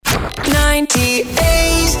98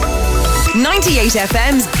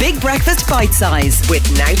 FM's Big Breakfast Bite Size with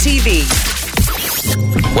Now TV.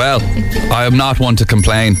 Well, I am not one to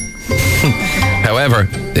complain. However,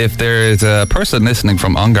 if there is a person listening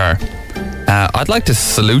from Ongar, I'd like to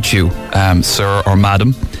salute you, sir or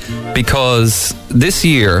madam, because this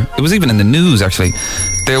year, it was even in the news actually,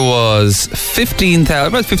 there was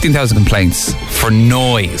about 15,000 complaints for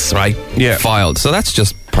noise, right? Yeah. Filed. So that's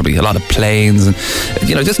just probably a lot of planes and,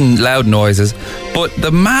 just loud noises. But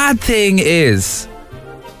the mad thing is,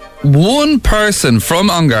 one person from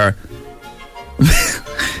Ongar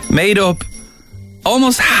made up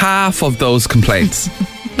almost half of those complaints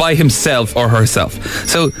by himself or herself.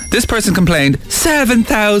 So this person complained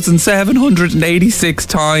 7,786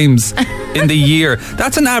 times in the year.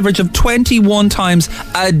 That's an average of 21 times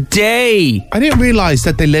a day. I didn't realise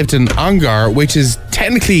that they lived in Ongar, which is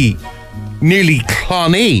technically nearly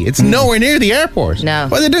Clonee. It's nowhere near the airport. No.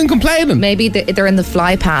 Why are they doing complaining? Maybe they're in the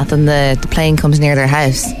fly path and the plane comes near their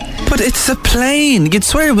house. But it's a plane. You'd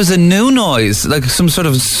swear it was a new noise, like some sort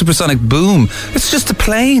of supersonic boom. It's just a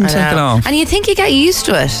plane taking off. And you think you get used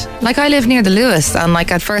to it. Like, I live near the Lewis, and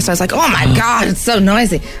like at first I was like, oh my God, it's so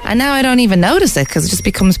noisy. And now I don't even notice it because it just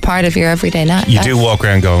becomes part of your everyday life. You do walk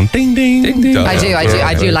around going ding ding ding ding. I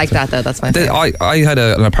do like that though. That's my favorite. I had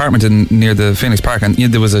an apartment near the Phoenix Park, and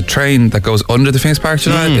there was a train that goes under the Phoenix Park.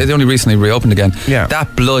 You know, it only recently reopened again. Yeah.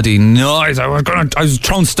 That bloody noise! I was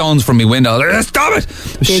throwing stones from my window. Stop it!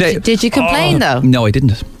 Did you complain though? No, I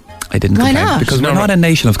didn't. Why complain. Not? Because we're not a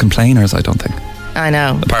nation of complainers, I don't think. I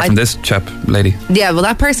know. Apart from this lady. Yeah, well,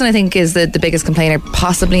 that person I think is the biggest complainer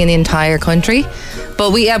possibly in the entire country.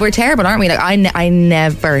 But we're terrible, aren't we? Like, I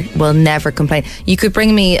will never complain. You could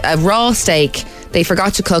bring me a raw steak, they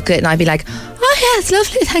forgot to cook it, and I'd be like, oh yeah, it's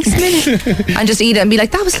lovely, thanks a million. And just eat it and be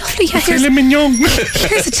like, that was lovely. Yeah,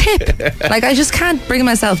 here's a tip. Like, I just can't bring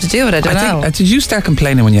myself to do it. I don't know. Did you start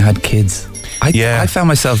complaining when you had kids? I found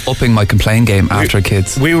myself upping my complaint game after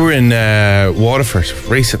kids. We were in Waterford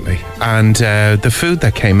recently, and the food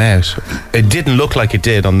that came out, it didn't look like it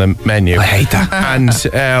did on the menu. I hate that. And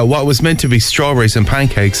what was meant to be strawberries and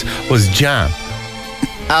pancakes was jam.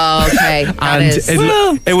 Oh, okay.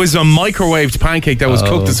 It was a microwaved pancake that was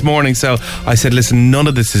cooked this morning. So I said, listen, none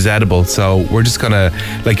of this is edible. So we're just going to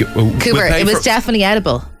Cooper, it was definitely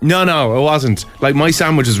edible. No, it wasn't. Like, my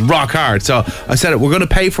sandwich is rock hard. So I said, we're going to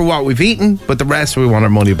pay for what we've eaten, but the rest we want our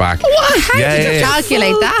money back. What? How did you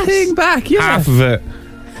calculate that? Thing back, yeah. Half of it.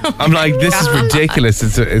 I'm like, this is ridiculous.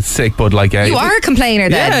 It's sick, but like... You are a complainer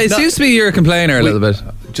then. Yeah, it seems to be you're a complainer a little bit.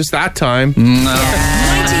 Just that time. No.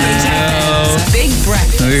 Big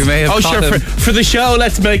Breakfast. We may have sure. For the show,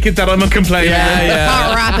 let's make it that I'm a complainer.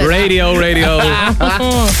 Yeah. Radio.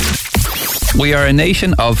 We are a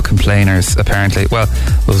nation of complainers, apparently. Well,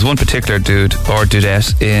 there's one particular dude or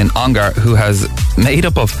dudette in Ongar who has made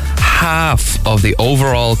up of half of the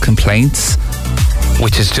overall complaints,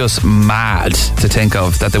 which is just mad to think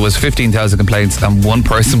of, that there was 15,000 complaints and one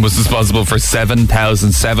person was responsible for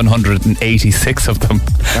 7,786 of them.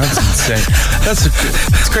 That's insane. That's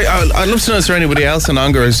great. I'd love to know, is there anybody else in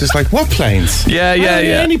Ongar who's just like, what planes? Yeah.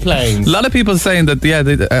 Any planes? A lot of people saying that,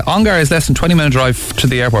 Ongar is less than 20-minute drive to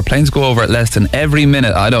the airport. Planes go over at less than every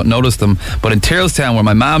minute. I don't notice them. But in Tyrrellstown, where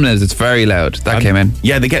my mum lives, it's very loud. That came in.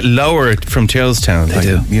 Yeah, they get lower from Tyrrellstown. They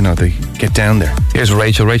do. They get down there. Here's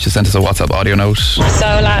Rachel. Rachel sent us a WhatsApp audio note. So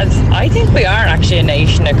lads, I think we are actually a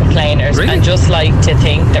nation of complainers, and just like to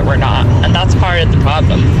think that we're not, and that's part of the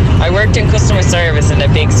problem. I worked in customer service in a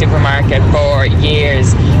big supermarket for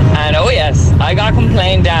years, and oh yes, I got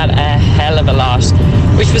complained at a hell of a lot,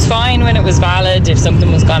 which was fine when it was valid, if something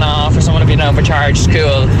was gone off or someone had been overcharged,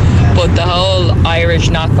 cool. But the whole Irish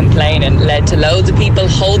not complaining led to loads of people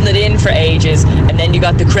holding it in for ages, and then you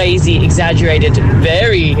got the crazy, exaggerated,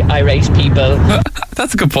 very irate people.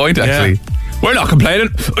 That's a good point, actually. Yeah. We're not complaining.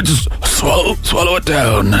 Just swallow it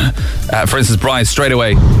down. For instance, Brian, straight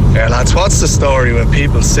away. Yeah, lads, what's the story with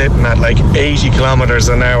people sitting at like 80 kilometres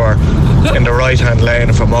an hour in the right-hand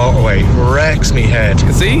lane of a motorway? Wrecks me head.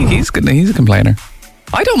 See, he's a complainer.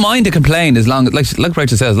 I don't mind to complain as long as, like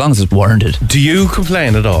Rachel says, as long as it's warranted. Do you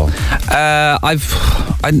complain at all? I'm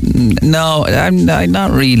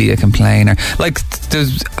not really a complainer. Like,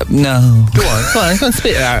 there's no. Go on,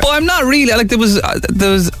 spit it out. But I'm not really. Like, this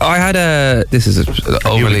is an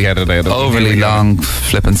overly long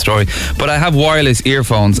flippant story. But I have wireless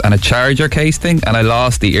earphones and a charger case thing, and I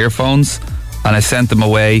lost the earphones, and I sent them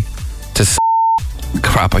away to.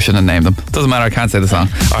 Crap, I shouldn't have named them. Doesn't matter, I can't say the song.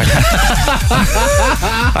 Right.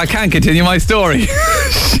 I can't continue my story.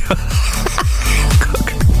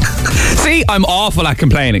 See, I'm awful at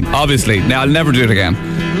complaining, obviously. Now, I'll never do it again.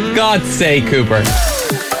 God's sake, Cooper.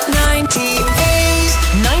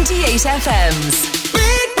 98 FM's